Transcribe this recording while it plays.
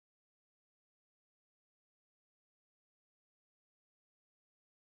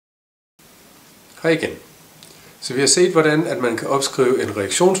Hej igen. Så vi har set, hvordan at man kan opskrive en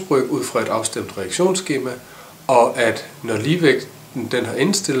reaktionsbrøk ud fra et afstemt reaktionsskema, og at når ligevægten den har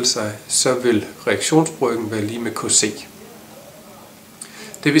indstillet sig, så vil reaktionsbrøken være lige med KC.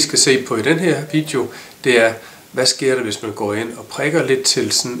 Det vi skal se på i den her video, det er, hvad sker der, hvis man går ind og prikker lidt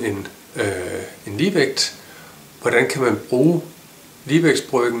til sådan en ligevægt. Hvordan kan man bruge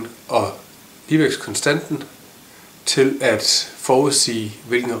ligevægtsbrøken og ligevægtskonstanten til at forudsige,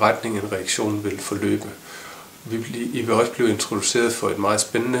 hvilken retning en reaktion vil forløbe. I vil også blive introduceret for et meget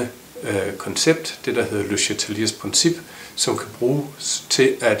spændende koncept, det der hedder Chateliers Princip, som kan bruges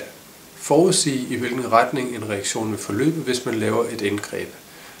til at forudsige, i hvilken retning en reaktion vil forløbe, hvis man laver et indgreb.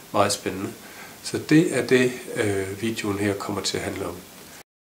 Meget spændende. Så det er det, videoen her kommer til at handle om.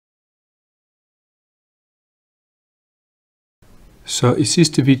 Så i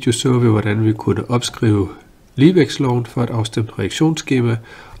sidste video så vi, hvordan vi kunne opskrive ligevægtsloven for et afstemt reaktionsskema,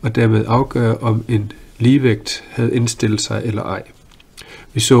 og dermed afgøre, om en ligevægt havde indstillet sig eller ej.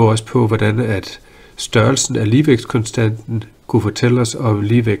 Vi så også på, hvordan at størrelsen af ligevægtskonstanten kunne fortælle os, om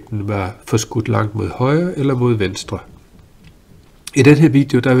ligevægten var forskudt langt mod højre eller mod venstre. I den her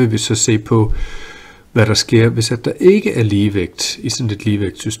video der vil vi så se på, hvad der sker, hvis at der ikke er ligevægt i sådan et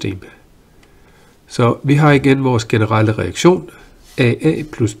ligevægtssystem. Så vi har igen vores generelle reaktion. AA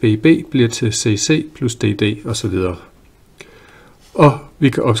plus BB bliver til CC plus DD osv. Og vi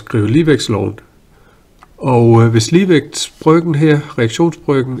kan opskrive ligevægtsloven. Og hvis ligevægtsbrøken her,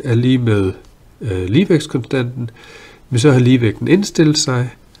 reaktionsbrøken, er lige med ligevægtskonstanten, så har ligevægten indstillet sig,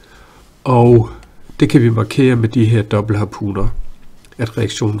 og det kan vi markere med de her dobbeltharpuner, at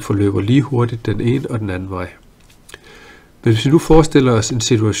reaktionen forløber lige hurtigt den ene og den anden vej. Men hvis vi nu forestiller os en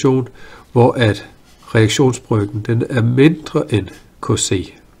situation, hvor at reaktionsbrøken den er mindre end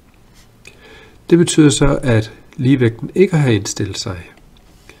KC, det betyder så, at ligevægten ikke har indstillet sig.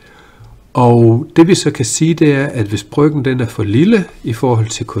 Og det vi så kan sige, det er, at hvis brøken den er for lille i forhold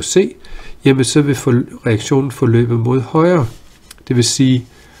til KC, jamen så vil reaktionen forløbe mod højre. Det vil sige,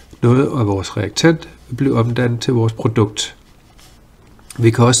 noget af vores reaktant vil blive omdannet til vores produkt.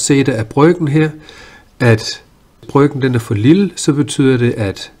 Vi kan også se det af brøken her, at brøken den er for lille, så betyder det,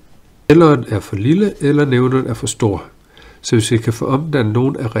 at tælleren er for lille, eller nævneren er for stor. Så hvis vi kan få omdannet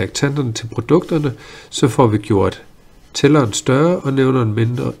nogle af reaktanterne til produkterne, så får vi gjort tælleren større og nævneren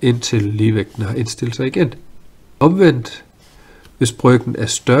mindre, indtil ligevægten har indstillet sig igen. Omvendt, hvis brøken er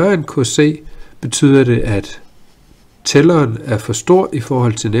større end KC, betyder det, at tælleren er for stor i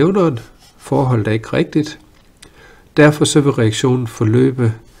forhold til nævneren. Forholdet er ikke rigtigt. Derfor så vil reaktionen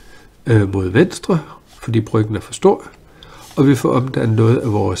forløbe mod venstre, fordi brøken er for stor, og vi får omdannet noget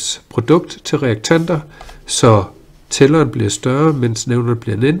af vores produkt til reaktanter, så tælleren bliver større, mens nævneren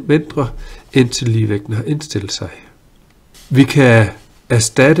bliver mindre, indtil ligevægten har indstillet sig. Vi kan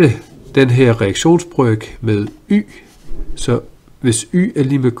erstatte den her reaktionsbrøk med Y, så hvis Y er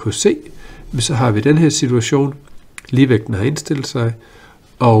lige med KC, så har vi den her situation, ligevægten har indstillet sig,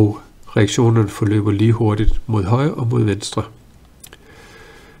 og reaktionerne forløber lige hurtigt mod højre og mod venstre.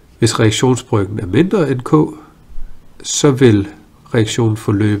 Hvis reaktionsbrøken er mindre end K, så vil reaktionen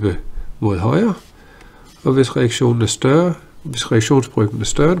forløbe mod højre, og hvis reaktionsbrøken er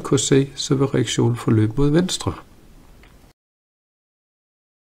større end KC, så vil reaktionen forløbe mod venstre.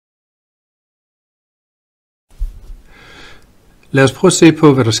 Lad os prøve at se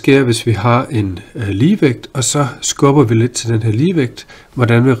på, hvad der sker, hvis vi har en ligevægt, og så skubber vi lidt til den her ligevægt.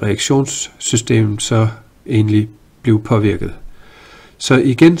 Hvordan vil reaktionssystemet så egentlig blive påvirket? Så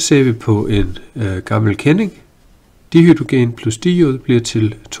igen ser vi på en gammel kending. Dihydrogen plus diiod bliver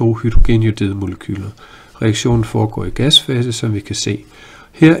til 2 hydrogenjodidmolekyler. Reaktionen foregår i gasfase, som vi kan se.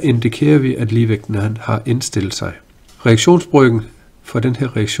 Her indikerer vi, at ligevægten har indstillet sig. Reaktionsbrøken for den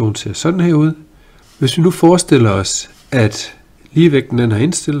her reaktion ser sådan her ud. Hvis vi nu forestiller os, at ligevægten den har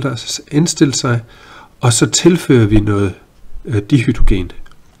indstillet sig, og så tilfører vi noget dihydrogen.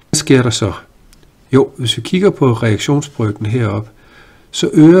 Hvad sker der så? Jo, hvis vi kigger på reaktionsbrøken heroppe, så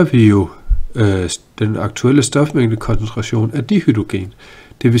øger vi jo den aktuelle stofmængdekoncentration af dihydrogen.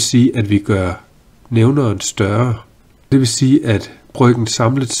 Det vil sige, at vi gør nævneren større. Det vil sige, at brøken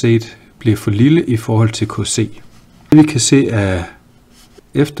samlet set bliver for lille i forhold til KC. Det vi kan se er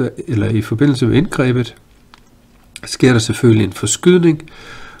i forbindelse med indgrebet, sker der selvfølgelig en forskydning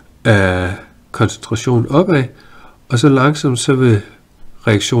af koncentrationen opad, og så langsomt så vil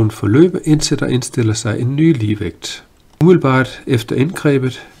reaktionen forløbe, indtil der indstiller sig en ny ligevægt. Umiddelbart efter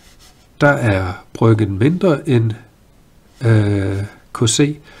indgrebet, der er brøken mindre end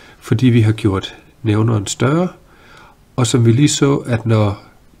KC, fordi vi har gjort nævneren større, og som vi lige så, at når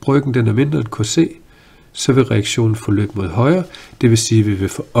brøken den er mindre end KC, så vil reaktionen forløbe mod højre. Det vil sige, at vi vil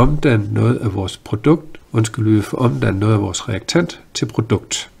få omdannet noget af vores produkt, vi vil få omdannet noget af vores reaktant til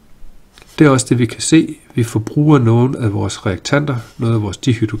produkt. Det er også det, vi kan se. Vi forbruger nogle af vores reaktanter, noget af vores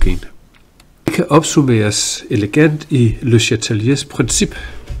dihydrogen. Det kan opsummeres elegant i Chateliers Princip,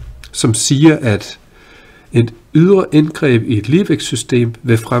 som siger, at et ydre indgreb i et ligevægtssystem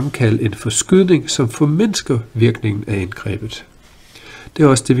vil fremkalde en forskydning, som formindsker virkningen af indgrebet. Det er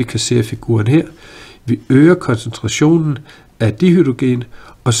også det, vi kan se i figuren her. Vi øger koncentrationen af dihydrogen,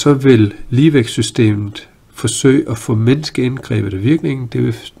 og så vil ligevægtssystemet forsøge at formindske indgrebet af virkningen. Det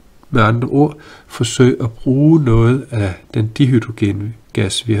vil med andre ord forsøge at bruge noget af den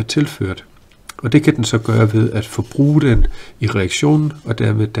dihydrogengas, vi har tilført. Og det kan den så gøre ved at forbruge den i reaktionen, og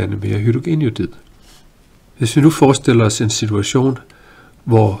dermed danne mere hydrogenjodid. Hvis vi nu forestiller os en situation,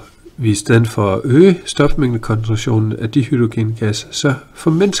 hvor vi i stedet for at øge stofmængdekoncentrationen af dihydrogengas, så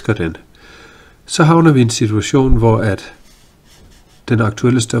formindsker den. Så havner vi i en situation, hvor at den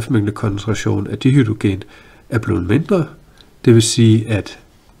aktuelle stofmængdekoncentration af dihydrogen er blevet mindre. Det vil sige, at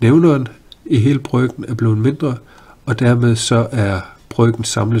nævneren i hele brøken er blevet mindre, og dermed så er brøken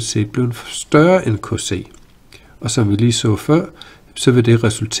samlet set blevet større end Kc. Og som vi lige så før, så vil det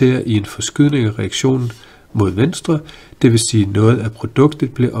resultere i en forskydning af reaktionen mod venstre, det vil sige, at noget af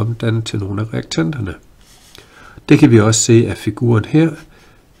produktet bliver omdannet til nogle af reaktanterne. Det kan vi også se af figuren her.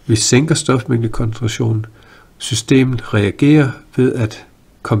 Vi sænker stofmængdekoncentrationen. Systemet reagerer ved at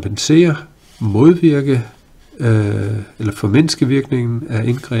kompensere, modvirke eller formindske virkningen af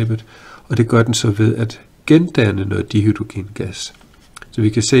indgrebet, og det gør den så ved at gendanne noget dihydrogengas. Så vi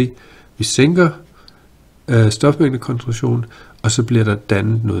kan se, at vi sænker stofmængdekoncentrationen, og så bliver der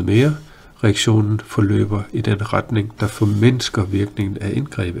dannet noget mere. Reaktionen forløber i den retning, der formindsker virkningen af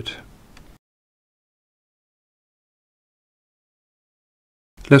indgrebet.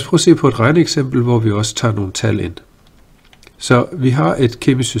 Lad os prøve at se på et regneeksempel, hvor vi også tager nogle tal ind. Så vi har et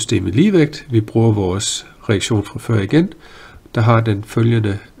kemisk system i ligevægt. Vi bruger vores reaktion fra før igen, der har den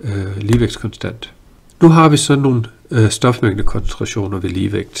følgende ligevægtskonstant. Nu har vi så nogle stofmængdekoncentrationer ved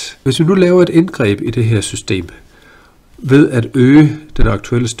ligevægt. Hvis vi nu laver et indgreb i det her system, ved at øge den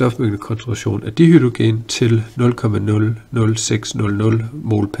aktuelle stofmængdekoncentration af dihydrogen til 0,00600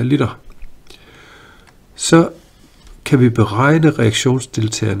 mol per liter, så kan vi beregne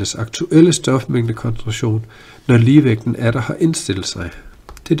reaktionsdeltagernes aktuelle stofmængdekoncentration, når ligevægten der har indstillet sig.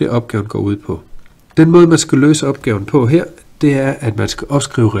 Det er det, opgaven går ud på. Den måde, man skal løse opgaven på her, det er, at man skal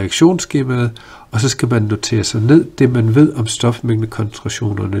opskrive reaktionsskemaet, og så skal man notere sig ned det, man ved om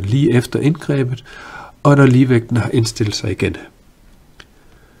stofmængdekoncentrationerne lige efter indgrebet, og når ligevægten har indstillet sig igen.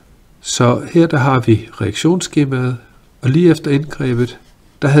 Så her der har vi reaktionsskemaet, og lige efter indgrebet,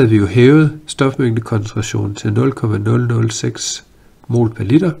 der havde vi jo hævet stofmængdekoncentrationen til 0,006 mol per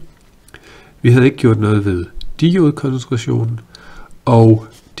liter. Vi havde ikke gjort noget ved diodkoncentrationen, og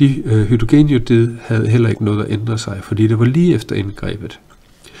hydrogenjodid havde heller ikke noget at ændre sig, fordi det var lige efter indgrebet.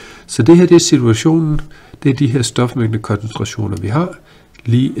 Så det her det er situationen, det er de her stofmængdekoncentrationer, vi har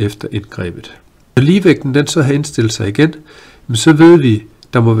lige efter indgrebet. Når ligevægten den så har indstillet sig igen, så ved vi,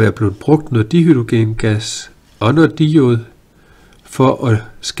 der må være blevet brugt noget dihydrogengas og noget diod for at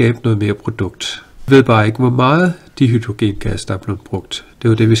skabe noget mere produkt. Vi ved bare ikke, hvor meget dihydrogengas der er blevet brugt. Det er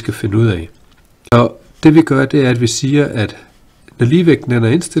jo det, vi skal finde ud af. Og det vi gør, det er, at vi siger, at når ligevægten er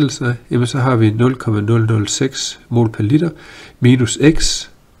indstillet sig, jamen så har vi 0,006 mol per liter minus x,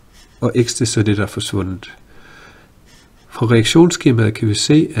 og x det er så det, der er forsvundet. Fra reaktionsskemaet kan vi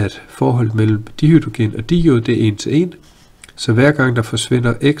se, at forholdet mellem dihydrogen og diod det er 1 til 1. Så hver gang der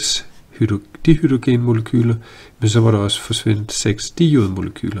forsvinder x dihydrogenmolekyler, men så må der også forsvinde 6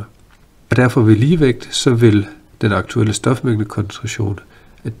 diodmolekyler. Og derfor ved ligevægt, så vil den aktuelle stofmængdekoncentration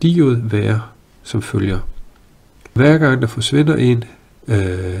af diod være som følger. Hver gang der forsvinder en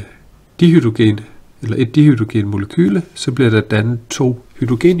dihydrogen, eller et dihydrogenmolekyle, så bliver der dannet 2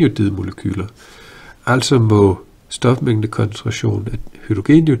 hydrogenjodidmolekyler. Altså må stofmængdekoncentrationen af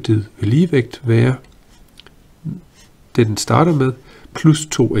hydrogenjodid ved ligevægt være det, den starter med, plus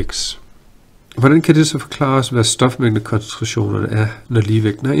 2x. Hvordan kan det så forklares, hvad stofmængdekoncentrationerne er, når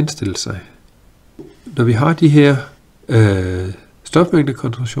ligevægten har indstillet sig? Når vi har de her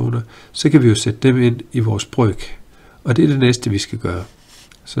stofmængdekoncentrationer, så kan vi jo sætte dem ind i vores brøk. Og det er det næste, vi skal gøre.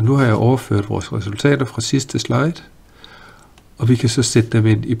 Så nu har jeg overført vores resultater fra sidste slide, og vi kan så sætte dem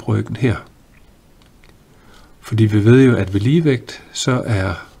ind i brøken her. Fordi vi ved jo, at ved ligevægt,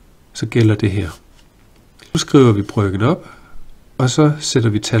 så gælder det her. Nu skriver vi brøken op, og så sætter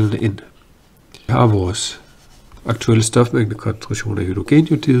vi tallene ind. Vi har vores aktuelle stofmængdekoncentration af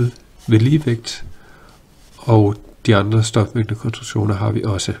hydrogenjodid ved ligevægt, og de andre stofmængdekoncentrationer har vi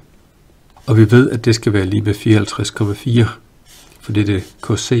også. Og vi ved, at det skal være lige med 54,4, for det er det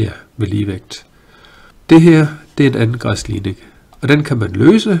KC er ved ligevægt. Det her, det er en anden gradsligning, og den kan man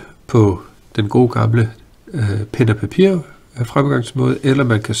løse på den gode gamle pen og papir fremgangsmåde, eller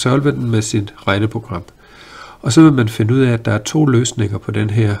man kan solve den med sit regneprogram. Og så vil man finde ud af, at der er 2 løsninger på den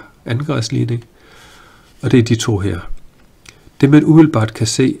her andengradsligning, og det er de 2 her. Det man umiddelbart kan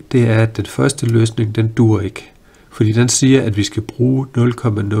se, det er, at den første løsning, den duer ikke. Fordi den siger, at vi skal bruge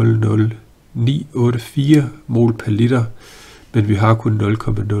 0,00984 mol per liter, men vi har kun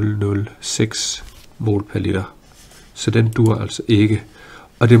 0,006 mol per liter. Så den duer altså ikke,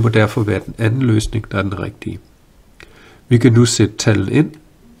 og det må derfor være den anden løsning, der er den rigtige. Vi kan nu sætte tallet ind,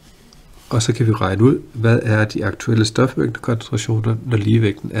 og så kan vi regne ud, hvad er de aktuelle stofmængdekoncentrationer, når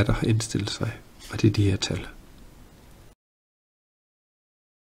ligevægten er der har indstillet sig. Og det er de her tal.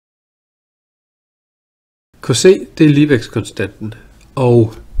 KC, det er ligevægtskonstanten,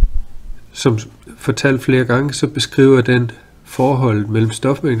 og som fortalt flere gange, så beskriver den forholdet mellem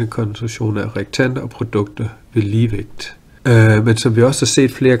stofmængdekoncentrationer af reaktanter og produkter ved ligevægt. Men som vi også har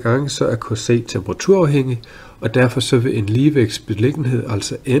set flere gange, så er KC temperaturafhængig, og derfor så vil en ligevægtsbeliggenhed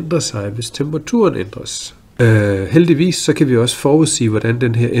altså ændre sig, hvis temperaturen ændres. Heldigvis så kan vi også forudsige, hvordan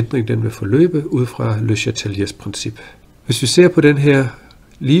den her ændring den vil forløbe ud fra Chateliers Princip. Hvis vi ser på den her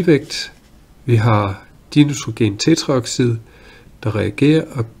ligevægt, vi har dinitrogen tetraoxid, der reagerer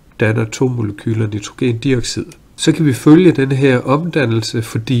og danner 2 molekyler nitrogendioxid. Så kan vi følge den her omdannelse,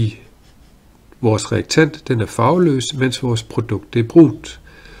 fordi vores reaktant den er farveløs, mens vores produkt det er brunt.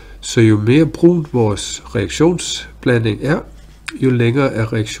 Så jo mere brunt vores reaktionsblanding er, jo længere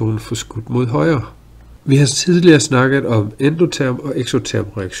er reaktionen forskudt mod højre. Vi har tidligere snakket om endoterm og eksoterm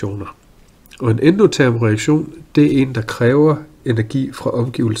reaktioner. Og en endoterm reaktion, det er en, der kræver energi fra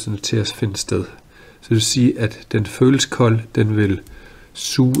omgivelserne til at finde sted. Så det vil sige, at den føles kold, den vil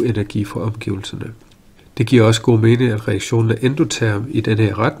suge energi fra omgivelserne. Det giver også god mening, at reaktionen er endoterm i den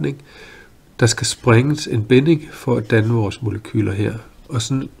her retning. Der skal sprænges en binding for at danne vores molekyler her. Og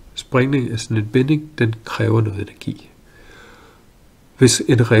sådan sprængning af sådan en binding, den kræver noget energi. Hvis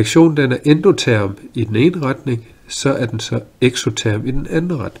en reaktion den er endoterm i den ene retning, så er den så eksoterm i den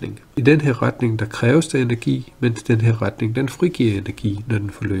anden retning. I den her retning, der kræves der energi, mens den her retning, den frigiver energi, når den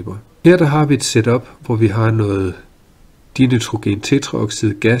forløber. Her der har vi et setup, hvor vi har noget dinitrogen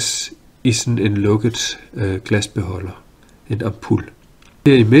tetraoxid gas i sådan en lukket glasbeholder, en ampul.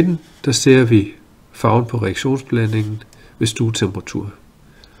 Her i midten, der ser vi farven på reaktionsblandingen ved stuetemperatur.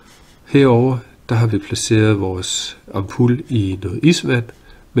 Herover der har vi placeret vores ampul i noget isvand,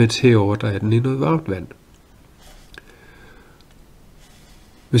 mens herover der er den i noget varmt vand.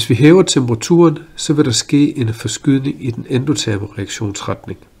 Hvis vi hæver temperaturen, så vil der ske en forskydning i den endoterme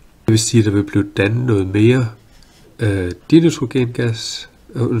reaktionsretning. Det vil sige, at der vil blive dannet noget mere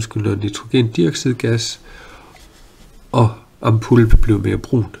noget nitrogendioxidgas, og ampullen vil blive mere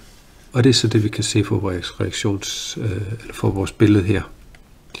brun. Og det er så det, vi kan se for vores billede her.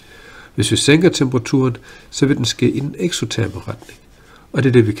 Hvis vi sænker temperaturen, så vil den ske i den eksoterme retning. Og det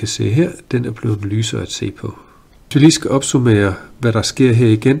er det, vi kan se her. Den er blevet lysere at se på. Hvis vi lige skal opsummere, hvad der sker her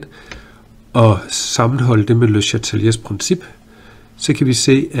igen, og sammenholde det med Chateliers Princip, så kan vi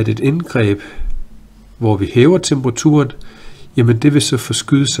se, at et indgreb, hvor vi hæver temperaturen, jamen det vil så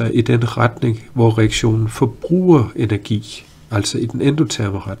forskyde sig i den retning, hvor reaktionen forbruger energi, altså i den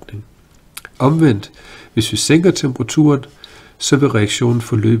endoterme retning. Omvendt, hvis vi sænker temperaturen, så vil reaktionen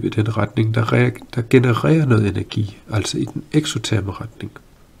forløbe i den retning, der genererer noget energi, altså i den eksoterme retning.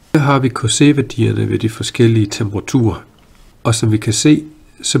 Her har vi KC-værdierne ved de forskellige temperaturer, og som vi kan se,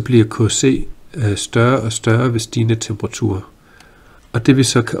 så bliver KC større og større ved stigende temperaturer. Og det vi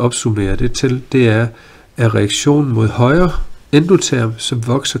så kan opsummere det til, det er, at reaktionen mod højre endoterm, så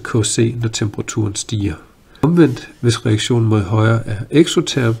vokser KC, når temperaturen stiger. Omvendt, hvis reaktionen mod højre er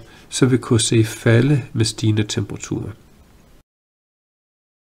eksoterm, så vil KC falde med stigende temperaturer.